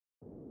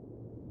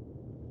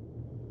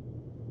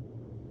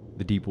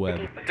The deep web.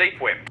 The deep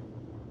web.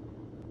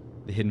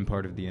 The hidden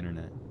part of the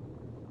internet.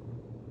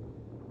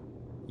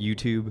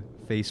 YouTube,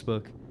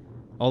 Facebook,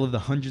 all of the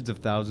hundreds of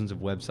thousands of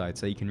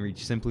websites that you can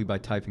reach simply by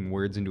typing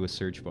words into a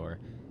search bar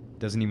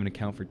doesn't even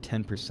account for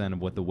 10%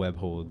 of what the web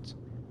holds.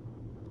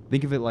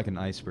 Think of it like an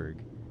iceberg.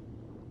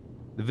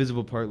 The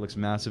visible part looks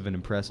massive and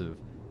impressive,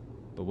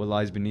 but what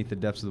lies beneath the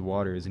depths of the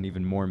water is an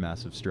even more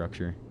massive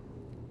structure.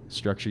 A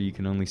structure you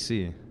can only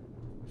see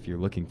if you're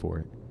looking for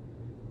it.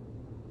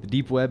 The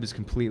deep web is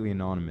completely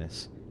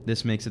anonymous.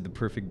 This makes it the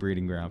perfect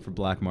breeding ground for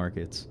black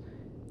markets.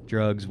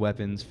 Drugs,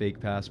 weapons, fake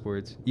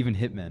passports, even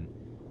hitmen.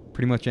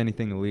 Pretty much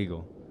anything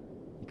illegal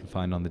you can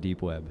find on the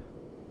deep web.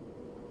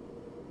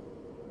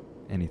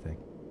 Anything.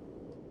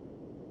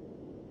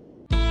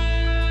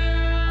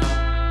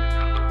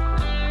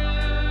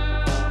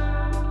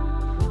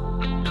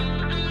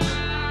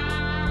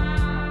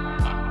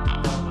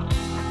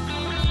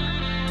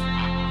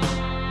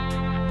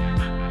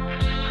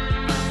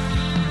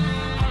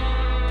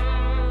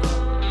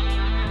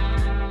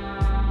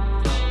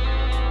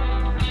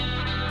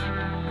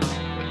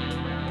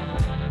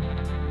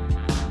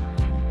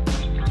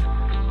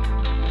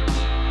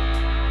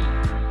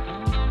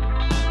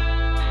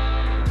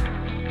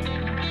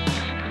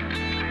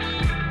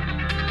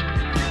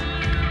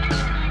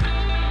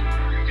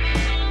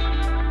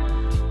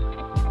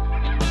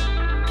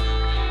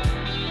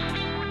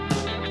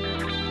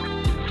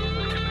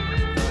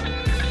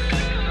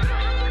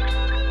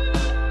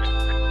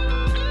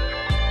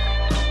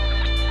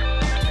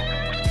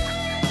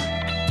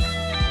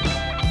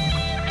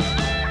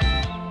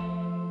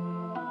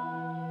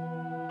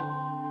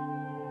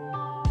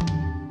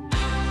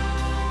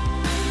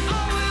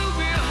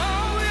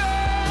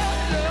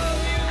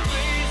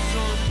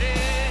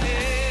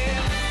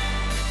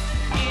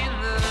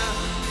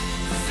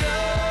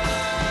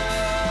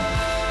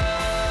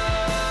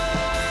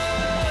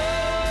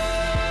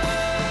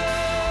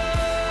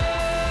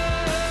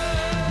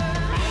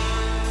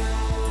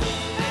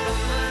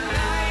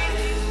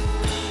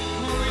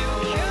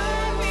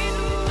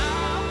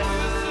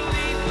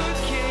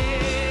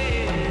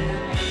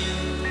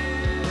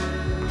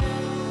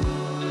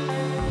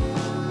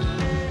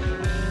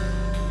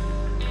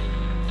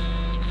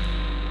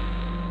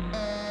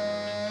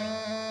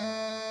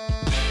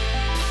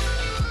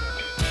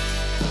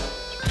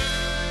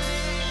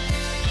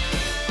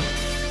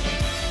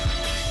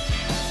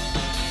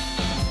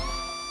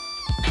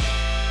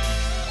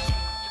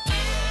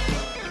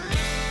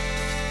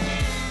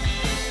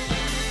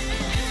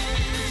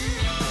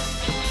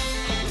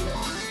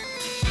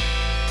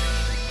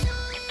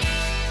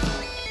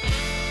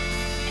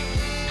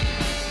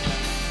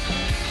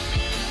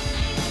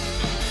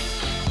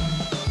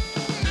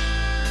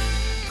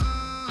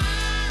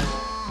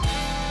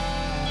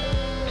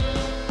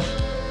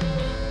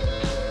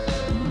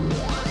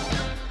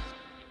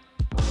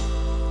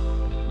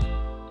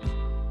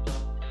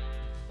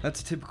 That's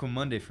a typical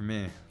Monday for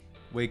me.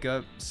 Wake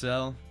up,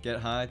 sell, get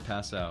high,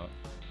 pass out.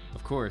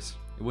 Of course,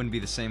 it wouldn't be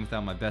the same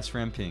without my best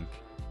friend Pink.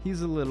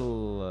 He's a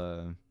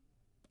little,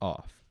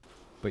 off.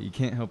 But you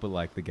can't help but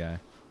like the guy.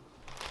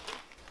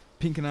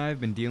 Pink and I have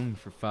been dealing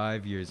for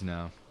 5 years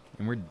now,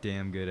 and we're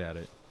damn good at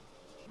it.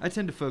 I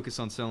tend to focus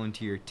on selling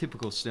to your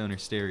typical stoner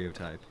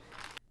stereotype.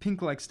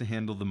 Pink likes to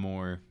handle the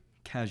more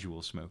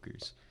casual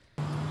smokers.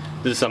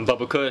 This is some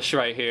Bubba Kush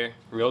right here.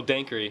 Real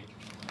dankery.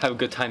 Have a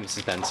good time,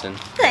 Mrs. Benson.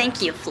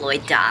 Thank you,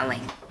 Floyd,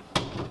 darling.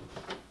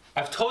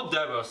 I've told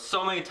Deborah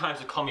so many times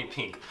to call me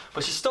Pink,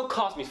 but she still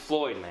calls me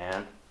Floyd,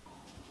 man.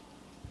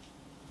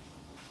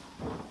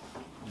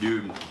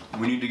 Dude,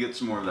 we need to get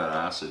some more of that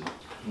acid.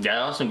 Yeah,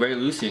 that was some great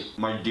Lucy.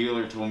 My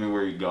dealer told me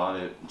where he got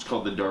it. It's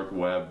called the dark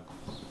web.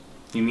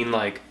 You mean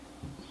like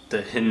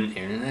the hidden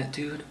internet,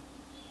 dude?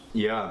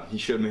 Yeah, he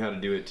showed me how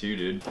to do it too,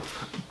 dude.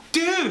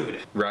 Dude!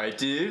 Right,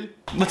 dude?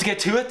 Let's get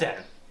to it then.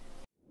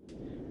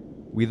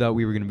 We thought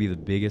we were going to be the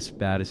biggest,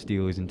 baddest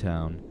dealers in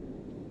town.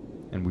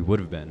 And we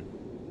would have been,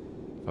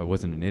 if I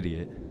wasn't an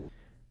idiot.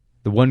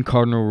 The one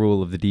cardinal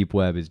rule of the deep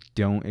web is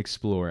don't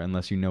explore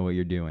unless you know what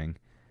you're doing.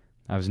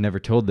 I was never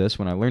told this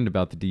when I learned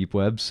about the deep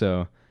web,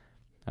 so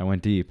I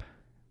went deep.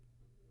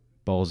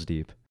 Balls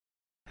deep.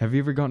 Have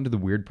you ever gotten to the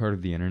weird part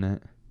of the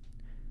internet?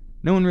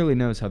 No one really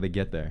knows how they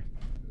get there.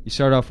 You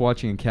start off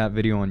watching a cat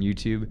video on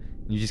YouTube,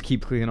 and you just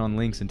keep clicking on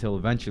links until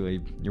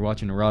eventually you're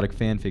watching erotic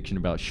fanfiction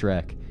about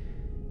Shrek.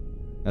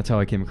 That's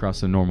how I came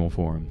across the Normal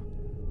forum.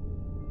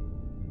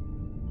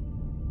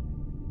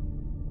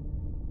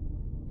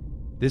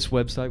 This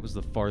website was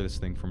the farthest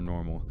thing from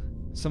normal.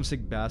 Some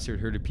sick bastard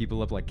herded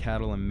people up like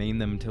cattle and maimed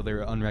them until they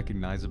were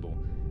unrecognizable.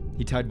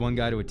 He tied one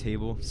guy to a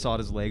table, sawed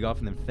his leg off,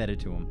 and then fed it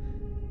to him.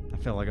 I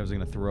felt like I was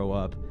gonna throw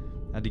up.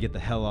 I had to get the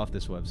hell off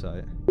this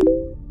website.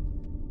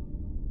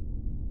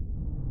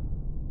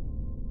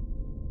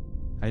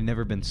 I had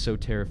never been so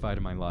terrified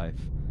in my life.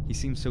 He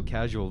seemed so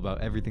casual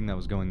about everything that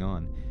was going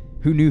on.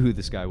 Who knew who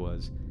this guy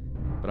was?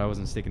 But I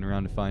wasn't sticking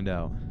around to find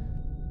out.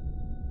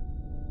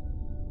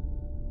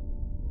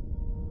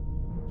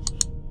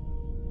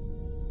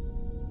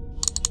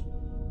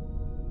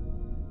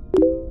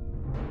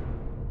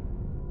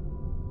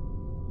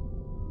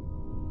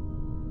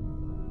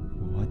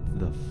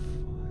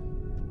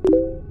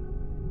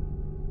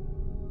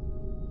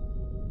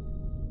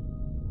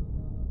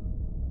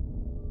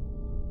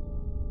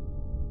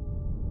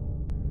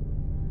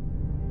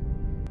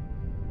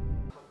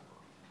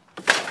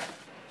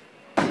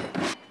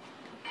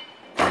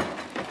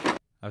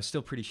 was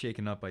still pretty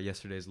shaken up by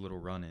yesterday's little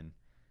run-in.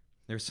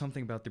 There was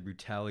something about the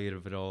brutality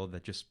of it all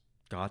that just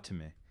got to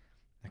me.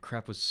 That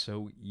crap was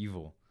so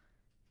evil.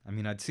 I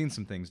mean, I'd seen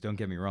some things, don't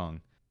get me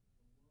wrong,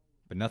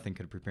 but nothing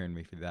could have prepared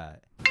me for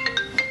that.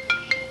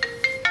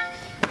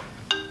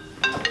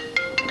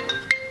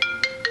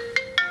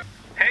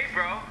 Hey,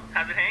 bro.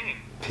 How's it hanging?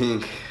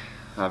 Pink,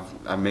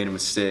 I've made a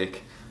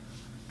mistake.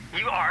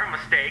 You are a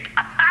mistake.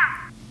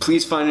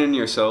 Please find it in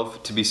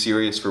yourself to be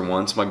serious for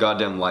once. My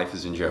goddamn life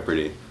is in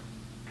jeopardy.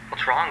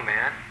 What's wrong,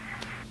 man?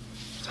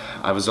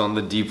 I was on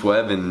the deep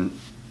web and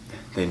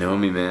they know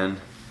me,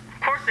 man.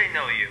 Of course they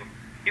know you.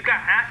 You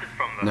got acid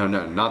from them.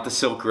 No, not the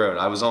Silk Road.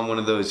 I was on one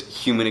of those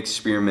human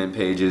experiment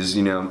pages,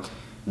 you know.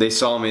 They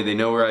saw me, they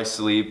know where I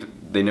sleep,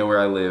 they know where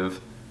I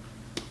live.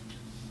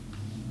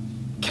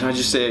 Can I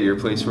just stay at your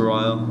place for a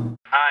while?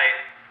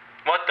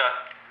 What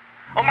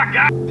the? Oh my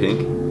god!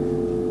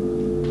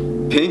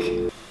 Pink? Pink?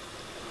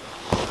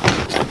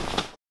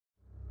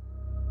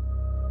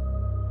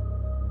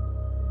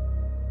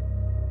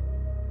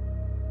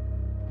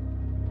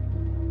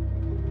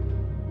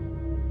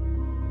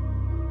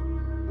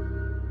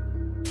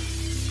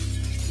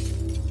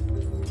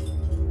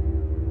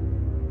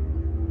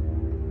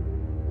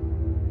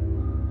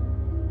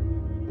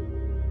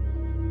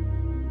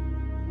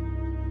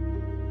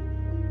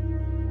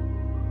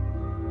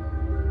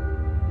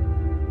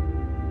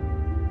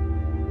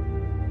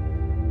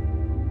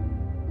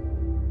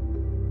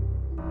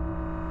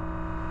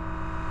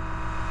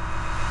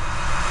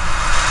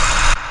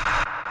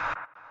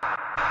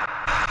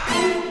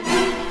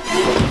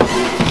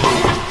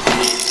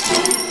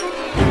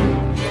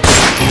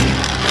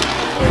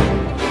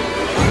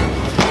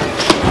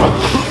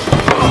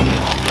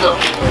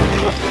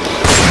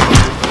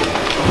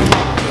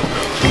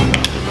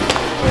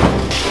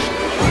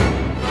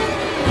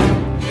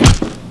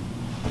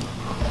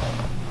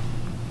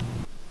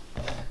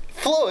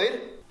 Floyd?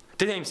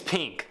 The name's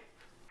Pink.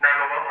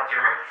 911, what's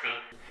your emergency?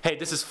 Hey,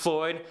 this is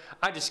Floyd.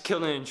 I just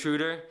killed an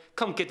intruder.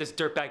 Come get this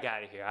dirtbag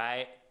out of here,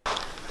 alright?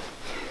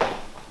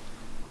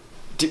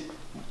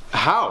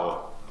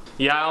 How?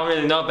 Yeah, I don't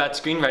really know about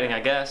screenwriting, I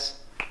guess.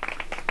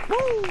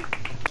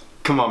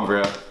 Come on,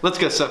 bro. Let's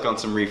go suck on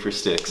some reefer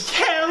sticks.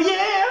 Hell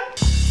yeah!